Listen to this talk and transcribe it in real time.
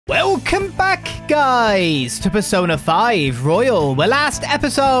Welcome back, guys, to Persona 5 Royal, the last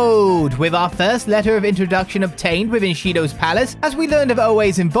episode, with our first letter of introduction obtained within Shido's palace. As we learned of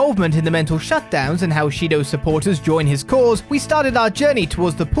Oe's involvement in the mental shutdowns and how Shido's supporters join his cause, we started our journey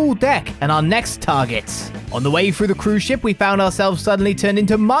towards the pool deck and our next targets. On the way through the cruise ship, we found ourselves suddenly turned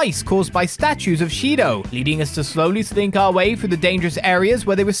into mice caused by statues of Shido, leading us to slowly slink our way through the dangerous areas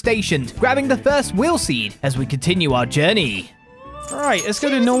where they were stationed, grabbing the first will seed as we continue our journey. Alright, let's go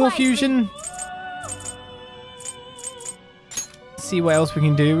to normal fusion. See what else we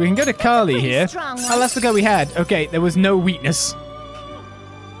can do. We can go to Kali here. Oh, that's the guy we had. Okay, there was no weakness.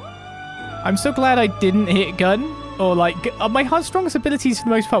 I'm so glad I didn't hit gun. Or like, my strongest abilities for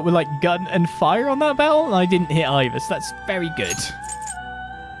the most part were like gun and fire on that battle. And I didn't hit either, so that's very good.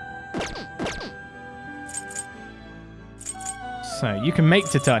 So, you can make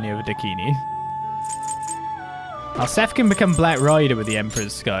Titania with Dakini. Our Seth can become Black Rider with the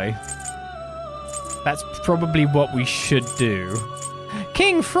Emperor's Sky. That's probably what we should do.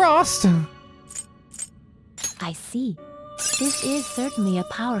 King Frost! I see. This is certainly a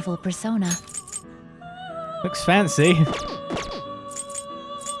powerful persona. Looks fancy.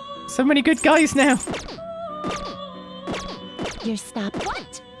 So many good guys now. You're stopped.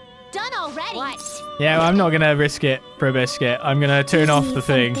 What? Done already? What? Yeah, I'm not going to risk it for a biscuit. I'm going to turn off the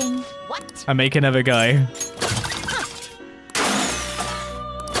thing. What? And make another guy.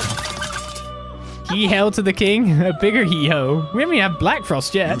 He held to the king, a bigger he-ho. We haven't even had Black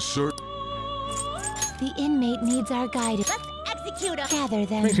Frost yet. The inmate needs our guidance. Let's execute him. Gather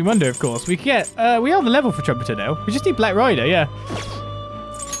them. Makes me wonder, of course. We can get, we are the level for Trumpeter now. We just need Black Rider, yeah.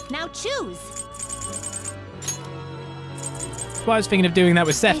 Now choose. That's why I was thinking of doing that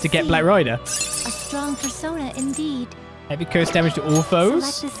with Seth to get Black Rider. A strong persona indeed. Heavy curse damage to all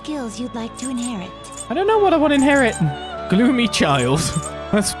foes. Select the skills you'd like to inherit. I don't know what I want to inherit. Gloomy Child.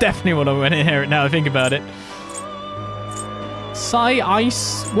 That's definitely what I want to inherit now I think about it. Psy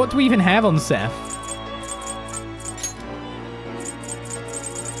Ice. What do we even have on Seth?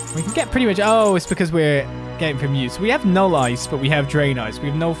 We can get pretty much... Oh, it's because we're getting from you. So we have Null Ice, but we have Drain Ice. We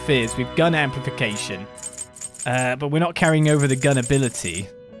have No Fizz. We have Gun Amplification. But we're not carrying over the gun ability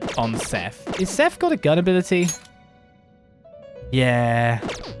on Seth. Is Seth got a gun ability? Yeah.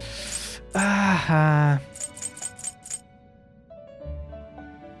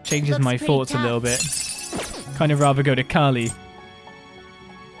 Changes my thoughts a little bit. Kind of rather go to Kali.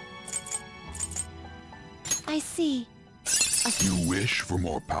 I see. You wish for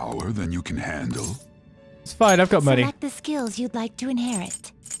more power than you can handle? It's fine, I've got money. Select the skills you'd like to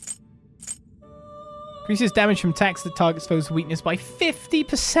inherit. Increases damage from attacks that targets foes' weakness by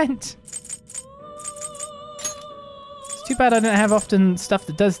 50%. It's too bad I don't have often stuff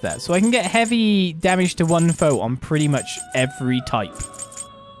that does that. So I can get heavy damage to one foe on pretty much every type.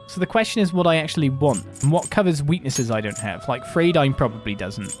 So the question is what I actually want, and what covers weaknesses I don't have. Like, Freydine probably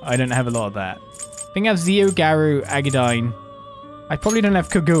doesn't. I don't have a lot of that. I think I have Zio, Garu, Agadine. I probably don't have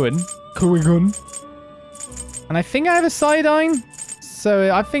Koguin. And I think I have a Sidine.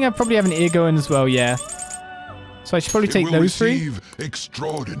 So I think I probably have an Eargoin as well, yeah. So I should probably take those three.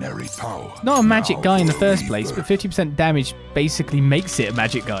 Extraordinary power. Not a magic guy in the first place, but 50% damage basically makes it a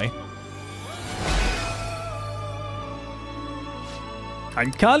magic guy.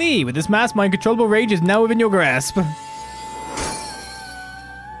 I'm Kali. With this mask, my uncontrollable rage is now within your grasp. Okay,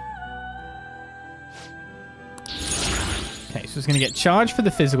 so it's going to get charged for the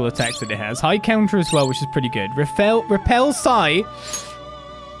physical attacks that it has. High counter as well, which is pretty good. Repel Psy,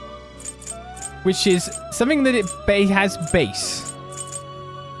 which is something that it has base.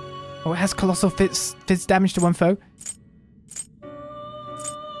 Oh, it has colossal fizz damage to one foe.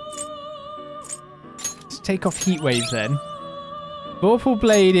 Let's take off Heat Wave then. Vorpal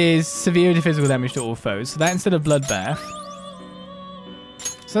Blade is severe physical damage to all foes, so that instead of Bloodbath.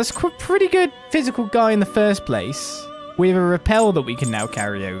 So that's a pretty good physical guy in the first place. We have a Repel that we can now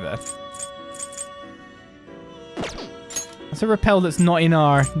carry over. That's a Repel that's not in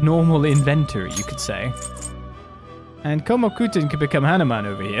our normal inventory, you could say. And Komokuten could become Hanuman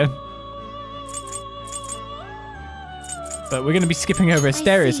over here. But we're going to be skipping over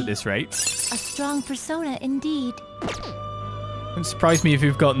Asterius at this rate. A strong persona indeed. Wouldn't surprise me if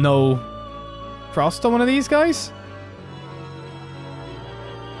we've got no Frost on one of these guys.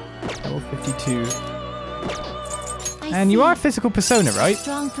 Level 52. And you are a physical persona, right?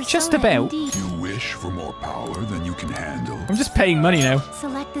 Just about. You wish for more power than you can handle? I'm just paying money now.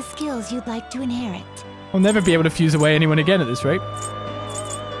 Select the skills you'd like to inherit. I'll never be able to fuse away anyone again at this rate.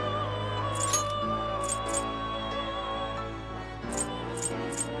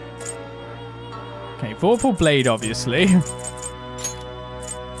 Okay, Vorpal Blade, obviously.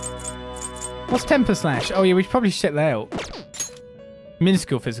 What's Temper Slash? Oh yeah, we should probably check that out.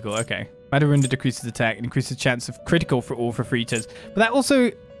 Minuscule physical, okay. Matter Runda decreases attack and increases the chance of critical for all for 3 turns. But that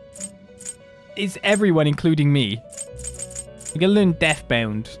also is everyone, including me. You gotta learn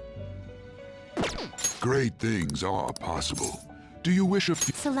Deathbound. Great things are possible. Do you wish a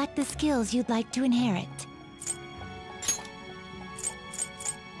Select the skills you'd like to inherit.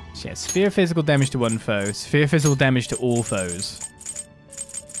 So yeah, sphere physical damage to 1 foe. Sphere physical damage to all foes.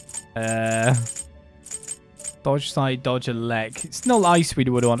 Dodge side, dodge a leg. It's not ice we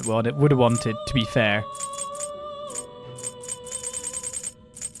would have wanted, to be fair.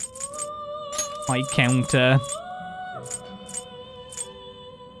 High counter.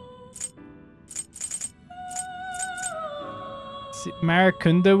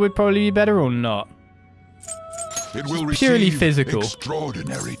 Maracunda would probably be better or not? It will purely receive physical.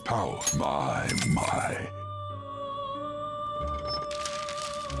 Extraordinary power. My.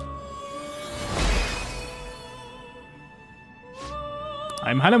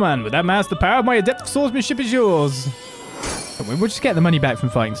 I'm Hanuman. With that mass, the power of my adept swordsmanship is yours. We'll just get the money back from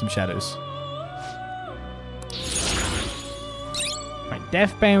fighting some shadows. Right,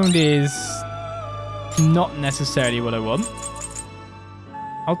 Deathbound is not necessarily what I want.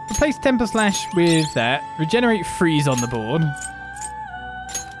 I'll replace Temper Slash with that. Regenerate Freeze on the board.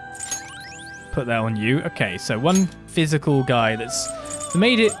 Put that on you. Okay, so 1 physical guy that's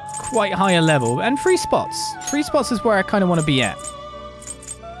made it quite higher level. And 3 spots. 3 spots is where I kind of want to be at.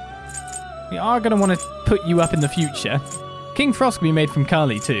 We are going to want to put you up in the future. King Frost can be made from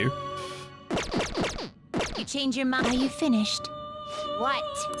Kali too. You change your mind. Are you finished? What?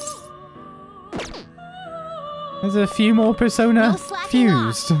 There's a few more Persona No slacking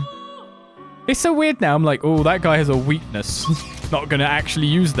fused. It's so weird now. I'm like, oh, that guy has a weakness. Not going to actually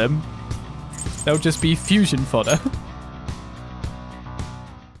use them. They'll just be fusion fodder.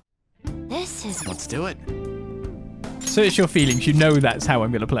 This is... Let's do it. Search your feelings. You know that's how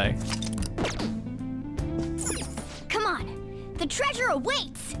I'm going to play. Come on. The treasure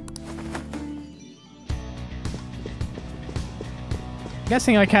awaits.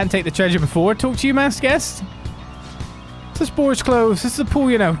 Guessing I can't take the treasure before I talk to you, masked guest? This board's closed. This is a pool,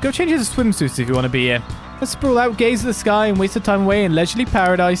 you know. Go change into swimsuits if you want to be here. Let's sprawl out, gaze at the sky, and waste the time away in leisurely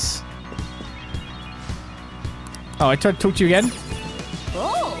paradise. Oh, I tried to talk to you again.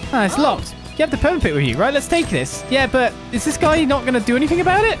 Ah, it's locked. You have the permit with you, right? Let's take this. Yeah, but is this guy not going to do anything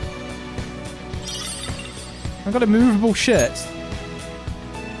about it? I've got a movable shirt.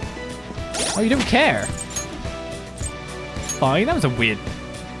 Oh, you don't care. Fine, that was a weird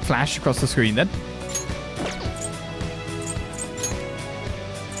flash across the screen then.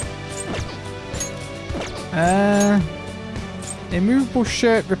 Immovable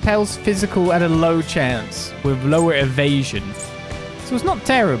shirt repels physical at a low chance with lower evasion. So it's not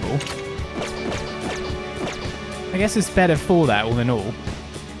terrible. I guess it's better for that all in all.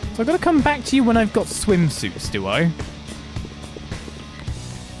 So I've got to come back to you when I've got swimsuits, do I?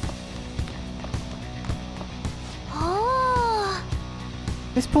 Oh.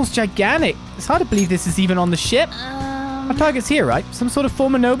 This pool's gigantic. It's hard to believe this is even on the ship. Our target's here, right? Some sort of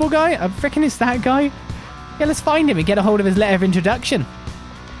former noble guy? I reckon it's that guy. Yeah, let's find him and get a hold of his letter of introduction.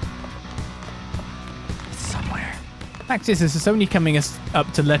 Somewhere. Fact is, this is only coming us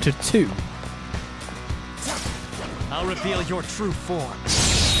up to letter 2. I'll reveal your true form.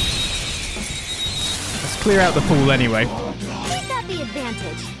 Let's clear out the pool anyway. We've got the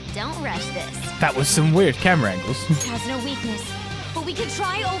advantage. Don't rush this. That was some weird camera angles. It has no weakness, but we could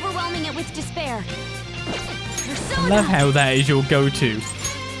try overwhelming it with despair. I love how that is your go-to.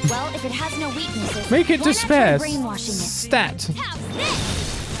 Well, if it has no weaknesses, Make it why not despair. try brainwashing it? Stat. How's this?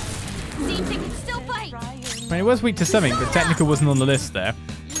 Seems it can still fight. I mean, it was weak to something, but technical wasn't on the list there.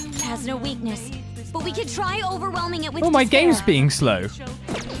 It has no weakness, but we could try overwhelming it with Oh, my despair. game's being slow.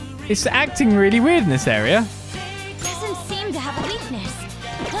 It's acting really weird in this area. Doesn't seem to have a weakness.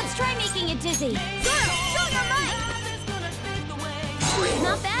 Let's try making it dizzy. Show your might.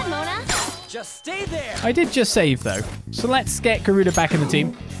 Not bad, Mona. Just stay there. I did just save, though. So let's get Garuda back in the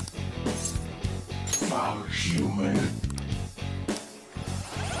team.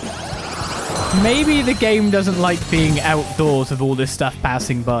 Maybe the game doesn't like being outdoors with all this stuff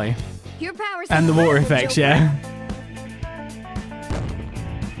passing by. Your powers And the water effects, yeah.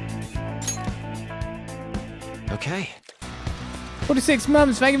 Okay. 46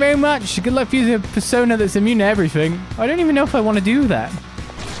 months, thank you very much. Good luck for using a persona that's immune to everything. I don't even know if I want to do that.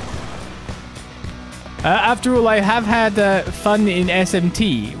 After all, I have had fun in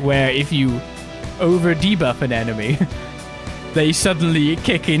SMT, where if you over-debuff an enemy, they suddenly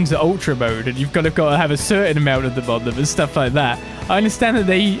kick into Ultra Mode, and you've got to have a certain amount of them on them and stuff like that. I understand that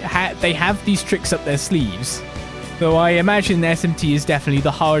they have these tricks up their sleeves, though I imagine SMT is definitely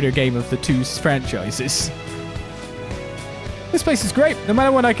the harder game of the two franchises. This place is great. No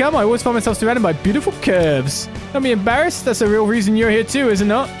matter when I come, I always find myself surrounded by beautiful curves. Don't be embarrassed. That's the real reason you're here too, is it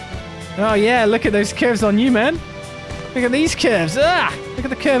not? Oh yeah, look at those curves on you, man. Look at these curves. Ah! Look at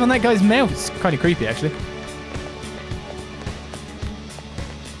the curve on that guy's mouth. It's kind of creepy, actually.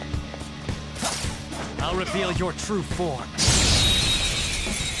 I'll reveal your true form.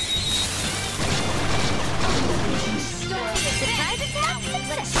 Surprise attack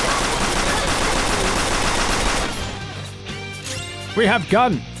success. We have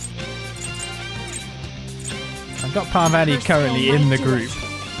gun. I've got Parvati currently in the group.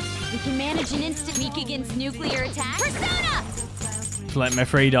 We can manage an instant weak against nuclear attack. Persona! Like my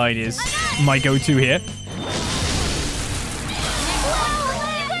afraid is my go-to here.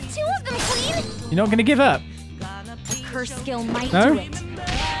 Whoa! You got 2 of them, Queen! You're not going to give up? A curse skill might No? do it. We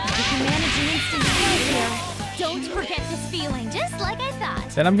can manage an instant heal here. Don't forget this feeling, just like I thought.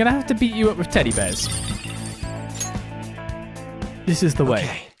 Then I'm going to have to beat you up with teddy bears. This is the way.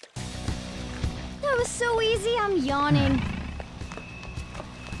 Okay. That was so easy, I'm yawning.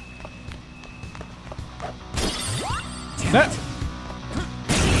 No.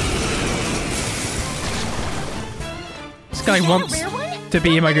 This guy wants to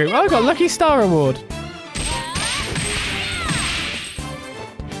be in my group. Oh, I got Lucky Star Award.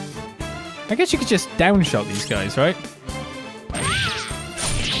 I guess you could just downshot these guys, right?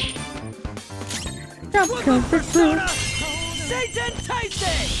 Satan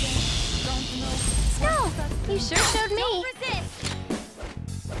Tyson! Snow, you sure showed me.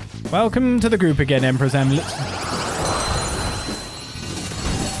 Welcome to the group again, Emperor's Amulet.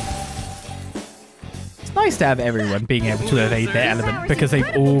 It's nice to have everyone being able to evade their element because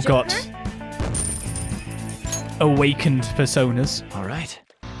they've all got awakened personas. All right.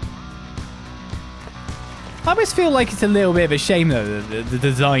 I always feel like it's a little bit of a shame though that the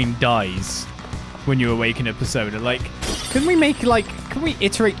design dies when you awaken a persona. Like, can we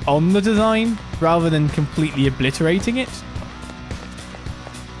iterate on the design rather than completely obliterating it?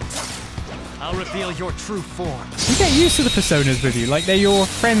 I'll reveal your true form. You get used to the personas with you, like they're your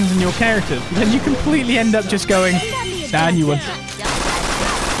friends and your characters. But then you completely end up just going, nah, new one.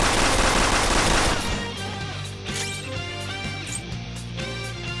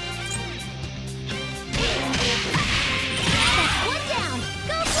 One down.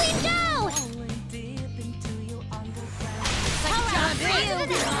 Go, Queen, go!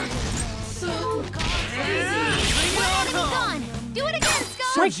 Gone. Do it again,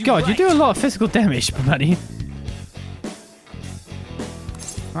 Skull. My god, you do a lot of physical damage, buddy.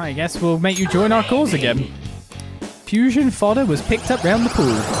 I guess we'll make you join our cause again. Fusion fodder was picked up round the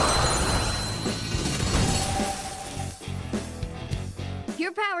pool.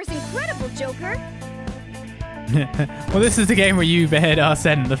 Your power's incredible, Joker. Well, this is the game where you behead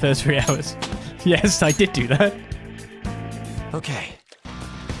Arsene in the first 3 hours. Yes, I did do that. Okay.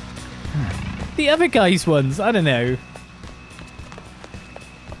 The other guys' ones, I don't know.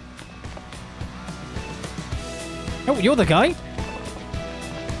 Oh, you're the guy?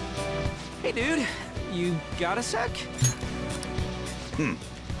 Hey, dude. You got a sec?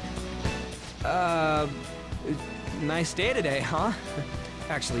 Nice day today, huh?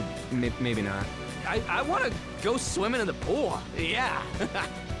 Actually, maybe not. I want to go swimming in the pool. Yeah.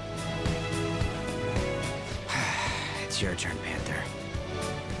 It's your turn, Panther.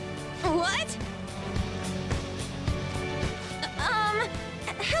 What?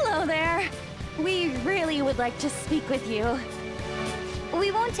 Hello there. We really would like to speak with you.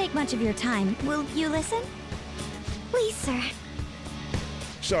 We won't take much of your time. Will you listen? Please, sir.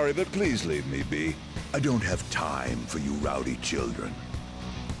 Sorry, but please leave me be. I don't have time for you rowdy children.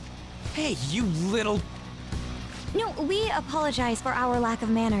 Hey, you little... No, we apologize for our lack of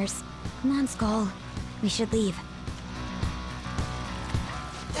manners. Come on, Skull. We should leave.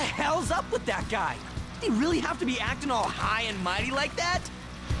 What the hell's up with that guy? Did he really have to be acting all high and mighty like that?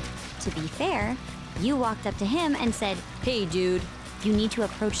 To be fair, you walked up to him and said, "Hey, dude, you need to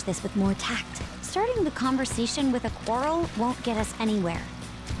approach this with more tact. Starting the conversation with a quarrel won't get us anywhere."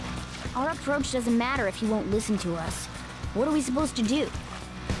 Our approach doesn't matter if he won't listen to us. What are we supposed to do?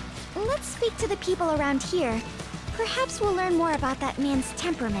 Let's speak to the people around here. Perhaps we'll learn more about that man's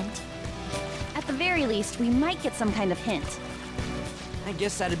temperament. At the very least, we might get some kind of hint. I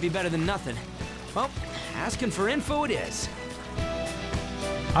guess that'd be better than nothing. Well, asking for info it is.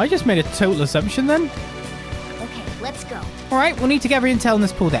 I just made a total assumption then. Okay, let's go. Alright, we'll need to gather intel on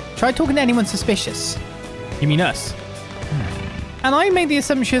this pool deck. Try talking to anyone suspicious. You mean us? And I made the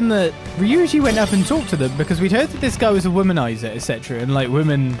assumption that Ryuji went up and talked to them because we'd heard that this guy was a womanizer, etc. And like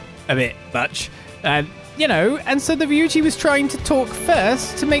women a bit much. And, you know, and so the Ryuji was trying to talk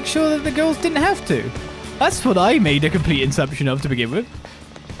first to make sure that the girls didn't have to. That's what I made a complete assumption of to begin with.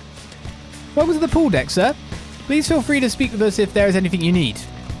 Welcome to the pool deck, sir. Please feel free to speak with us if there is anything you need.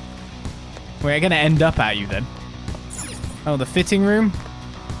 We're going to end up at you then. Oh, the fitting room?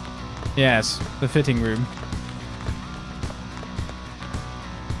 Yes, the fitting room.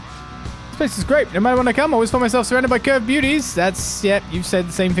 This place is great. No matter when I come, I always find myself surrounded by curved beauties. That's, yep, you've said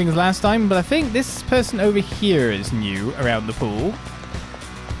the same thing as last time, but I think this person over here is new around the pool.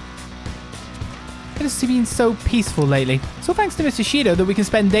 It has been so peaceful lately. So thanks to Mr. Shido that we can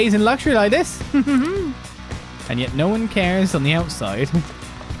spend days in luxury like this. And yet no one cares on the outside.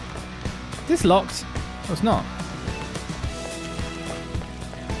 Is this locked? Oh, it's not.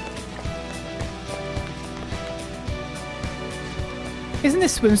 Isn't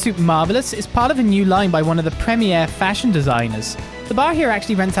this swimsuit marvelous? It's part of a new line by one of the premier fashion designers. The bar here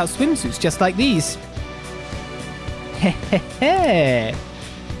actually rents out swimsuits just like these. Hehehe.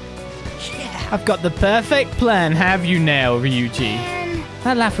 I've got the perfect plan, have you now, Ryuji?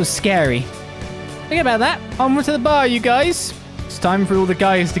 That laugh was scary. Think about that. Onward to the bar, you guys. It's time for all the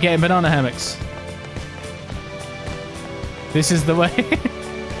guys to get in banana hammocks. This is the way.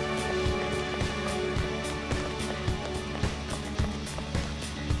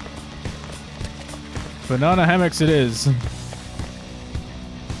 Banana hammocks it is.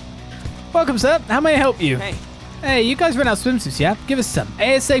 Welcome, sir. How may I help you? Hey. Hey, you guys rent out swimsuits, yeah? Give us some.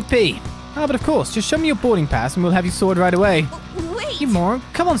 ASAP. Oh, but of course. Just show me your boarding pass and we'll have you sorted right away. Wait! You moron.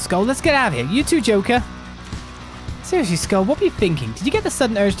 Come on, Skull. Let's get out of here. You too, Joker. Seriously, Skull, what were you thinking? Did you get the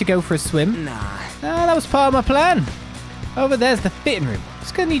sudden urge to go for a swim? Nah. No, that was part of my plan. Over there's the fitting room.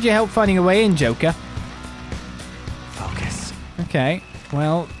 Just gonna need your help finding a way in, Joker. Focus. Okay.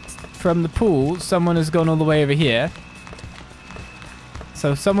 Well, from the pool, someone has gone all the way over here.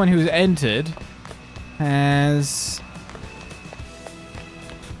 So someone who's entered has...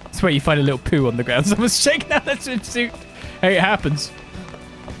 That's where you find a little poo on the ground. Someone's shaking out their swimsuit. Hey, it happens.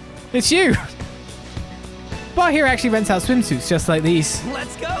 It's you. The bar here actually rents out swimsuits just like these.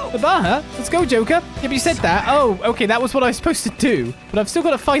 Let's go. The bar, huh? Let's go, Joker. Yeah, but you said that. Oh, okay, that was what I was supposed to do. But I've still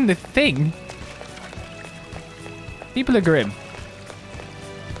got to find the thing. People are grim.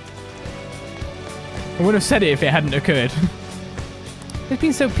 I would have said it if it hadn't occurred. It's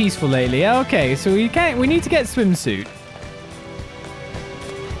been so peaceful lately. Okay, so we need to get swimsuit.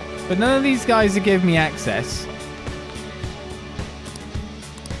 But none of these guys are giving me access.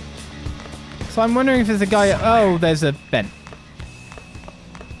 So I'm wondering if there's a guy... Oh, there's a vent.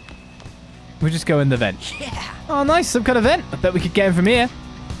 We'll just go in the vent. Yeah. Oh, nice. Some kind of vent. I bet we could get him from here.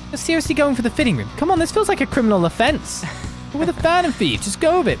 We're seriously going for the fitting room. Come on, this feels like a criminal offense. We're the Phantom Thieves. Just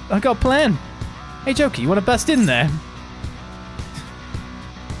go with it. I got a plan. Hey, Joker, you want to bust in there?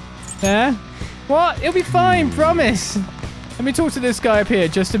 Yeah? What? It'll be fine, promise. Let me talk to this guy up here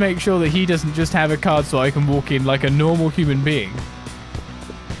just to make sure that he doesn't just have a card so I can walk in like a normal human being.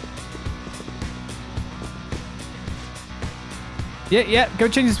 Yeah, go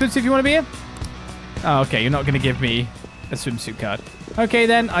change the swimsuit if you want to be here. Oh, okay, you're not going to give me a swimsuit card. Okay,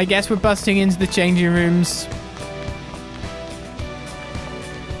 then, I guess we're busting into the changing rooms.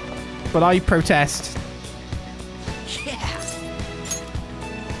 But I protest. Yeah.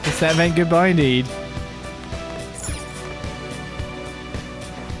 It's that meant goodbye indeed.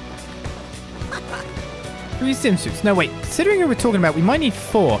 3 swimsuits. No, wait. Considering who we're talking about, we might need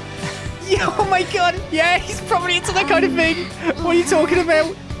 4. Oh my god. Yeah, he's probably into that kind of thing. What are you talking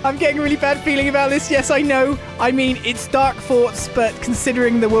about? I'm getting a really bad feeling about this. Yes, I know. I mean, it's dark thoughts, but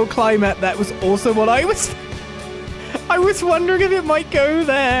considering the world climate, that was also what I was wondering if it might go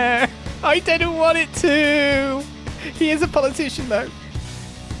there. I didn't want it to. He is a politician, though.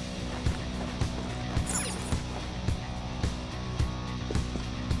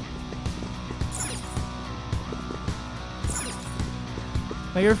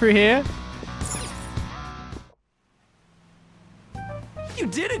 Can I go through here? You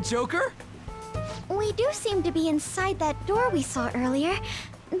did it, Joker. We do seem to be inside that door we saw earlier,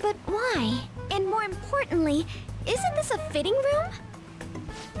 but why? And more importantly, isn't this a fitting room?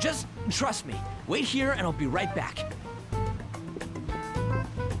 Just trust me. Wait here and I'll be right back.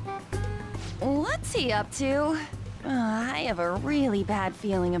 What's he up to? I have a really bad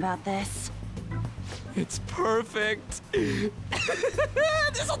feeling about this. It's perfect.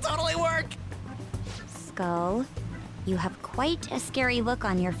 This'll totally work. Skull, you have quite a scary look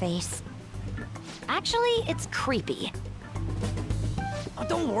on your face. Actually, it's creepy. Oh,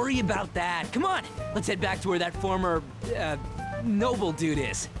 don't worry about that. Come on, let's head back to where that former noble dude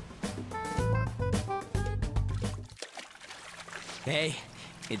is. Hey,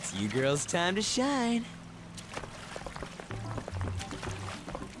 it's you girls' time to shine.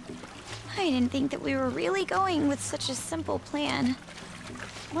 I didn't think that we were really going with such a simple plan.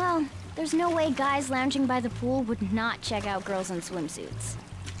 Well, there's no way guys lounging by the pool would not check out girls in swimsuits.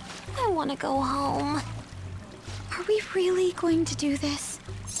 I want to go home. Are we really going to do this?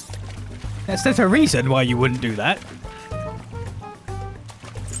 There's a reason why you wouldn't do that.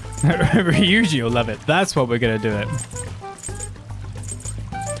 Ryuji will love it. That's what we're gonna do it.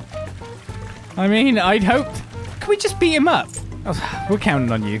 I mean, I'd hoped. Can we just beat him up? Oh, we're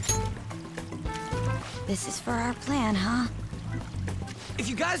counting on you. This is for our plan, huh? If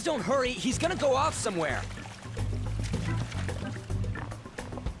you guys don't hurry, he's gonna go off somewhere.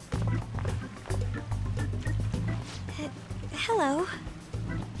 Hello.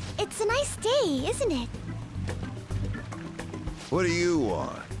 It's a nice day, isn't it? What do you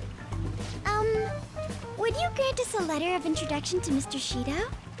want? Would you grant us a letter of introduction to Mr. Shido?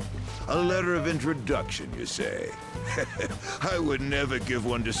 A letter of introduction, you say? I would never give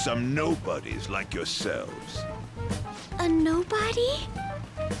one to some nobodies like yourselves. A nobody?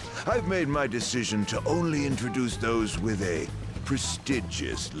 I've made my decision to only introduce those with a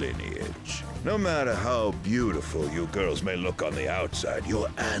prestigious lineage. No matter how beautiful you girls may look on the outside, your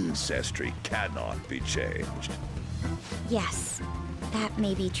ancestry cannot be changed. Yes, that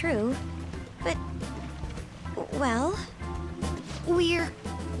may be true, but... well...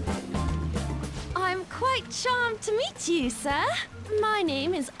 I'm quite charmed to meet you, sir. My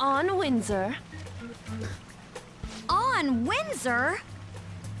name is Ann Windsor. On Windsor?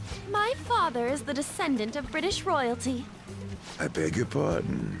 My father is the descendant of British royalty. I beg your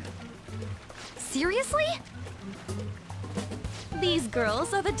pardon. Seriously? These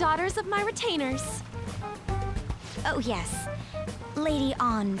girls are the daughters of my retainers. Oh yes, Lady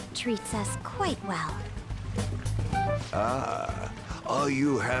Ann treats us quite well. Ah, are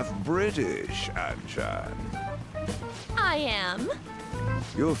you half British, Anchan? I am.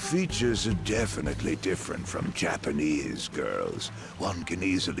 Your features are definitely different from Japanese girls. One can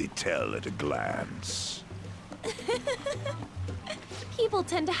easily tell at a glance. People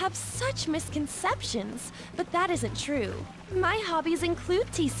tend to have such misconceptions, but that isn't true. My hobbies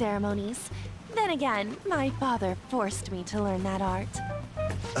include tea ceremonies. Then again, my father forced me to learn that art.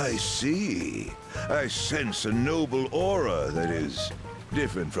 I see. I sense a noble aura that is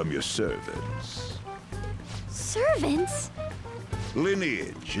different from your servants. Servants?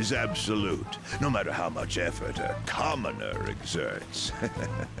 Lineage is absolute, no matter how much effort a commoner exerts.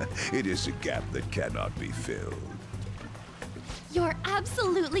 It is a gap that cannot be filled. You're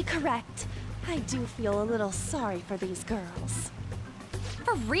absolutely correct. I do feel a little sorry for these girls.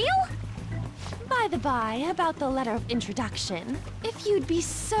 For real? By the by, about the letter of introduction, if you'd be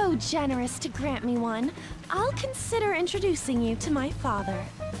so generous to grant me one, I'll consider introducing you to my father.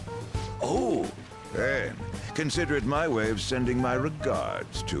 Oh, then consider it my way of sending my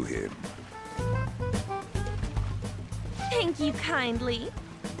regards to him. Thank you kindly.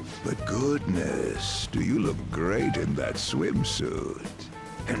 But goodness, do you look great in that swimsuit.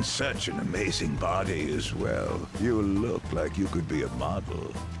 And such an amazing body as well. You look like you could be a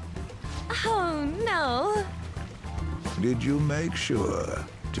model. Oh, no. Did you make sure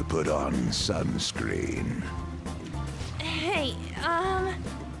to put on sunscreen? Hey,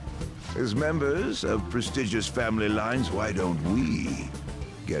 As members of prestigious family lines, why don't we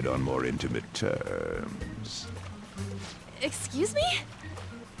get on more intimate terms? excuse me?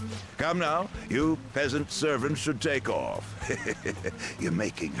 Come now, you peasant servants should take off. You're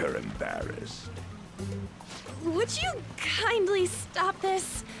making her embarrassed. Would you kindly stop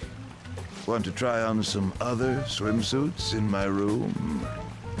this? Want to try on some other swimsuits in my room?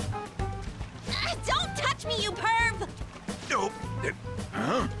 Don't touch me, you perv! Nope.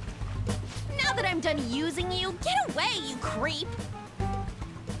 Huh? Now that I'm done using you, get away, you creep!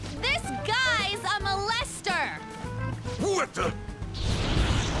 This guy's a molester! What the?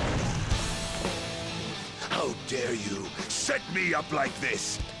 How dare you set me up like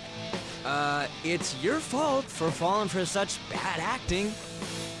this? It's your fault for falling for such bad acting.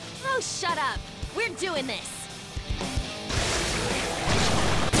 Oh, shut up! We're doing this!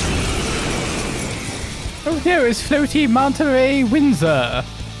 Oh, there is floaty Monterey Windsor.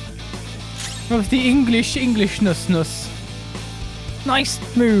 Of the Englishness.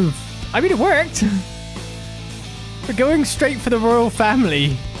 Nice move. I mean, it worked. But going straight for the royal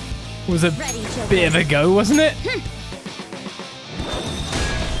family was a bit of a go, wasn't it?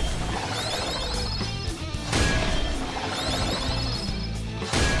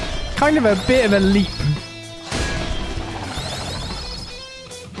 Kind of a bit of a leap.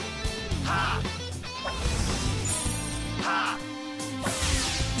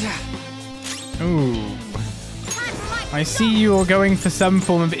 Ooh. I see you're going for some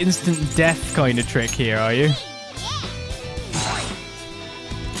form of instant death kind of trick here, are you?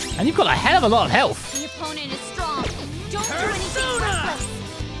 And you've got a hell of a lot of health. The opponent is strong. Don't do anything reckless.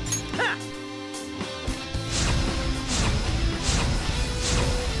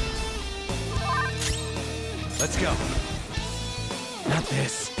 Let's go. Not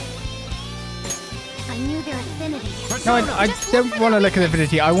this. I knew their affinity. No, I don't want to look at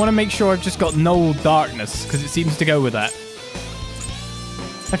affinity. I want to make sure I've just got null darkness, because it seems to go with that.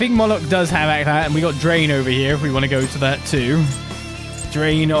 I think Moloch does have that, and we got Drain over here if we want to go to that too.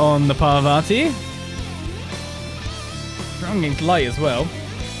 Drain on the Parvati. Strong against light as well.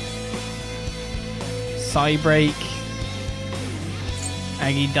 Psybreak.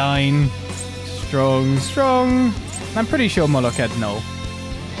 Aggiedyne. Strong. I'm pretty sure Moloch had null.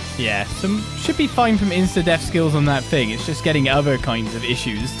 Yeah, some should be fine from insta-death skills on that thing. It's just getting other kinds of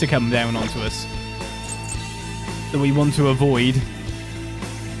issues to come down onto us that we want to avoid.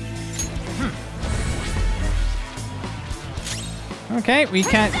 Okay, we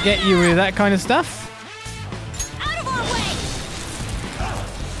can't get you with that kind of stuff. Out of our way!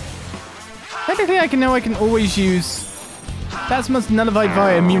 Technically, I can always use... That's must nullify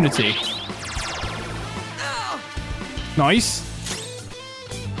via immunity. Nice.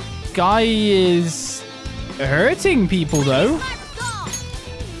 Guy is hurting people, though.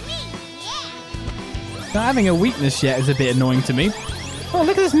 Not having a weakness yet is a bit annoying to me. Oh,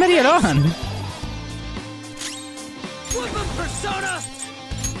 look at this Mediaron. Persona!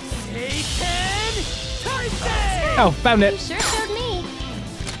 Oh, found it. You sure showed me.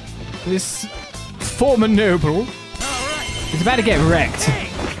 This former noble is about to get wrecked.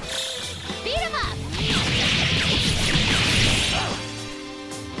 Beat him up.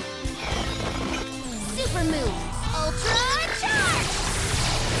 Super move. Ultra charge.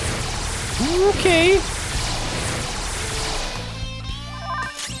 Okay.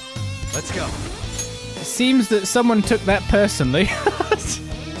 Let's go. It seems that someone took that personally.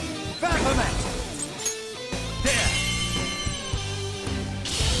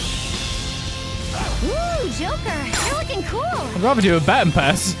 Ooh, Joker, you're looking cool. I'd rather do a baton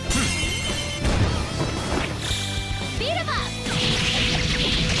pass. Beat him up.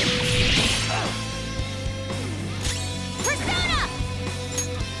 Persona.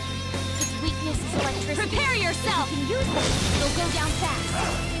 Its weakness is electricity. Prepare yourself. You can use it. It'll go down fast.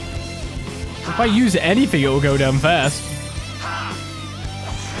 If I use anything, it will go down fast.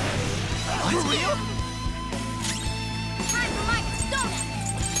 For real? Time for my persona.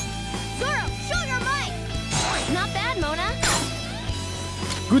 Zoro, show your might. Not bad, Mona.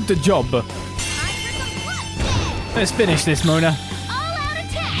 Good job. Time for some bloodshed. Let's finish this, Mona. All-out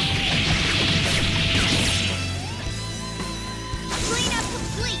attack. Cleanup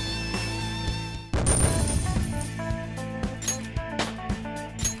complete.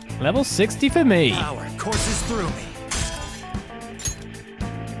 Level 60 for me. Power courses through me.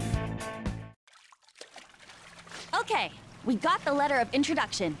 Okay, we got the letter of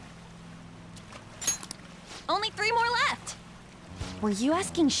introduction. Only 3 more left. Were you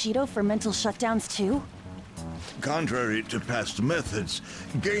asking Shido for mental shutdowns too? Contrary to past methods,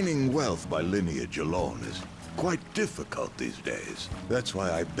 gaining wealth by lineage alone is quite difficult these days. That's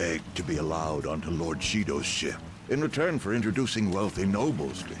why I begged to be allowed onto Lord Shido's ship. In return for introducing wealthy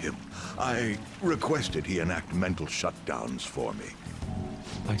nobles to him, I requested he enact mental shutdowns for me.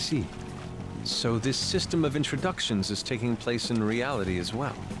 I see. So this system of introductions is taking place in reality as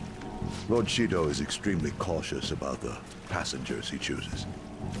well. Lord Shido is extremely cautious about the passengers he chooses.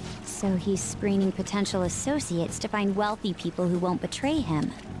 So he's screening potential associates to find wealthy people who won't betray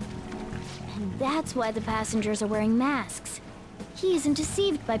him. And that's why the passengers are wearing masks. He isn't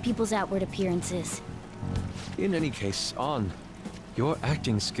deceived by people's outward appearances. In any case, On, your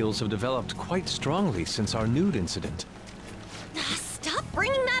acting skills have developed quite strongly since our nude incident. Stop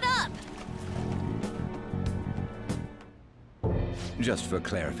bringing that up! Just for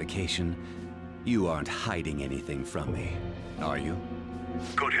clarification, you aren't hiding anything from me, are you?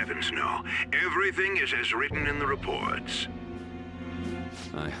 Good heavens, no. Everything is as written in the reports.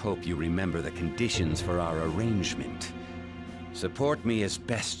 I hope you remember the conditions for our arrangement. Support me as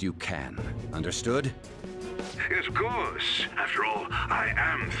best you can. Understood? Yes, of course. After all, I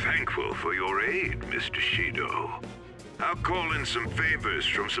am thankful for your aid, Mr. Shido. I'll call in some favors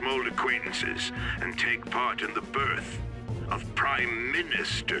from some old acquaintances and take part in the birth of Prime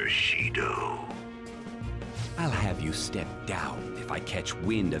Minister Shido. I'll have you step down if I catch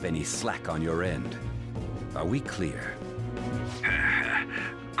wind of any slack on your end. Are we clear?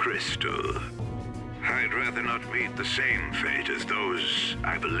 Crystal. I'd rather not meet the same fate as those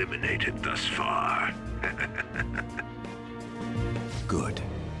I've eliminated thus far. Good.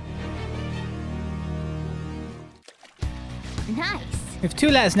 Nice. We have 2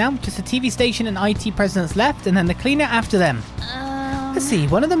 letters now, just the TV station and IT presidents left, and then the cleaner after them. Let's see,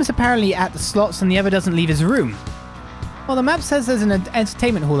 one of them is apparently at the slots and the other doesn't leave his room. Well, the map says there's an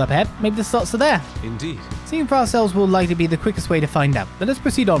entertainment hall up ahead. Maybe the slots are there. Indeed. Seeing for ourselves will likely be the quickest way to find out. Let us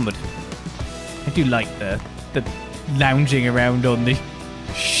proceed onward. I do like the lounging around on the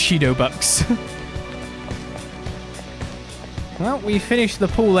Shido bucks. Well, we finished the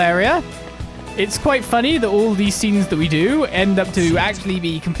pool area. It's quite funny that all these scenes that we do end up to actually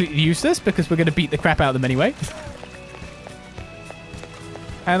be completely useless because we're going to beat the crap out of them anyway.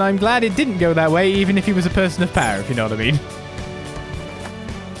 And I'm glad it didn't go that way, even if he was a person of power, if you know what I mean.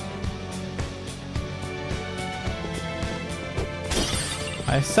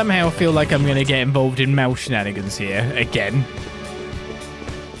 I somehow feel like I'm going to get involved in mouse shenanigans here, again.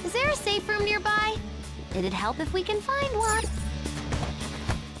 Is there a safe room nearby? It'd help if we can find one.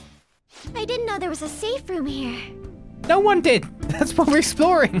 I didn't know there was a safe room here. No one did. That's what we're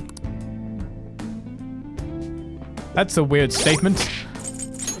exploring. That's a weird statement.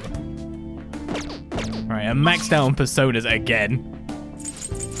 Alright, I'm maxed out on personas again.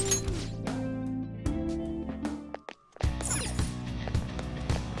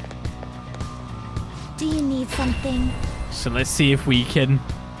 Do you need something? So let's see if we can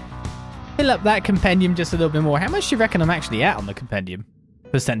fill up that compendium just a little bit more. How much do you reckon I'm actually at on the compendium?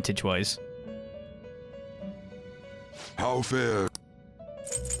 Percentage-wise. How fair?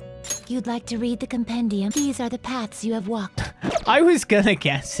 You'd like to read the compendium? These are the paths you have walked. I was gonna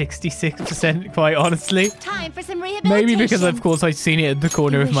guess 66%, quite honestly. Time for some rehabilitation. Maybe because, of course, I've seen it at the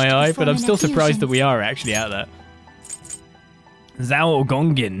corner You of my wish to eye, but perform I'm an still surprised infusion. that we are actually at that. Zhao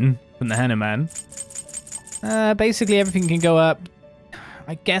Gongin from the Hanuman. Basically, everything can go up.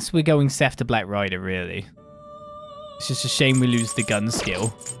 I guess we're going Seth to Black Rider, really. It's just a shame we lose the gun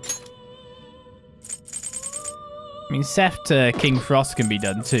skill. I mean, Seth to King Frost can be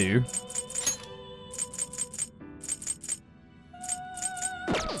done too.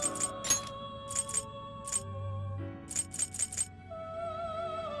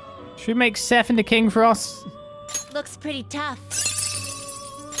 Should we make Seth into King Frost? Looks pretty tough.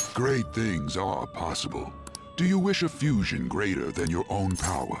 Great things are possible. Do you wish a fusion greater than your own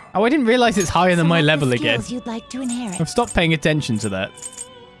power? Oh, I didn't realize it's higher than my Select the level again. skills you'd like to inherit. I've stopped paying attention to that.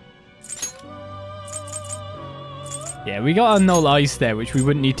 Yeah, we got our null ice there, which we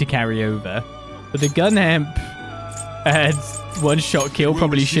wouldn't need to carry over. But the gun hemp had one-shot kill,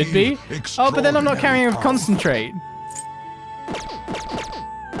 probably should be. Oh, but then I'm not carrying a concentrate.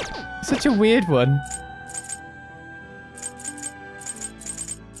 Such a weird one.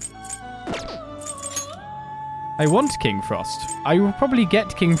 I want King Frost. I will probably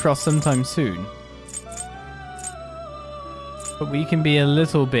get King Frost sometime soon. But we can be a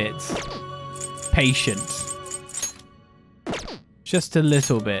little bit patient. Just a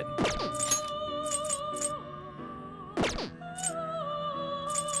little bit.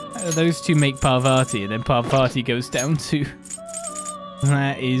 Those two make Parvati, and then Parvati goes down to...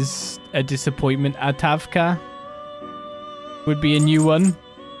 That is a disappointment. Atavka would be a new one.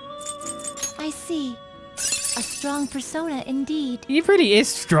 I see. A strong persona indeed. He really is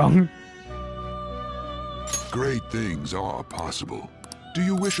strong. Great things are possible. Do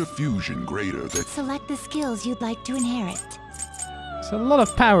you wish a fusion greater than... Select the skills you'd like to inherit. It's a lot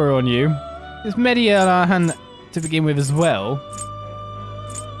of power on you. There's Media on our hand to begin with as well.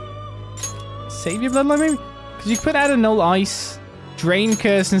 Save your bloodline, maybe? Because you could add a null ice. Drain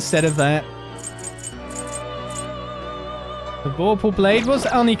Curse instead of that. The Vorpal Blade was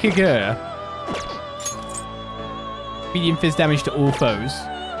Ani Kagura. Medium fizz damage to all foes.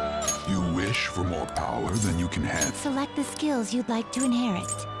 You wish for more power than you can handle? Select the skills you'd like to inherit.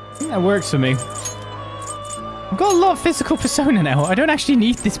 I think that works for me. I've got a lot of physical persona now. I don't actually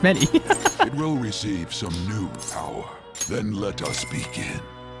need this many. It will receive some new power. Then let us begin.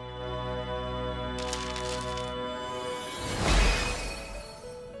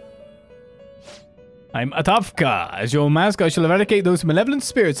 I'm Atavka. As your mask, I shall eradicate those malevolent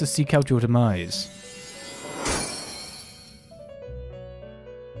spirits that seek out your demise.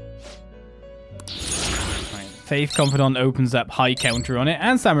 Right. Faith Confidant opens up high counter on it,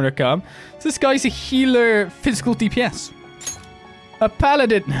 and Samurai Calm. So this guy's a healer, physical DPS. A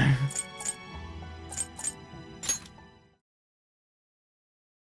paladin.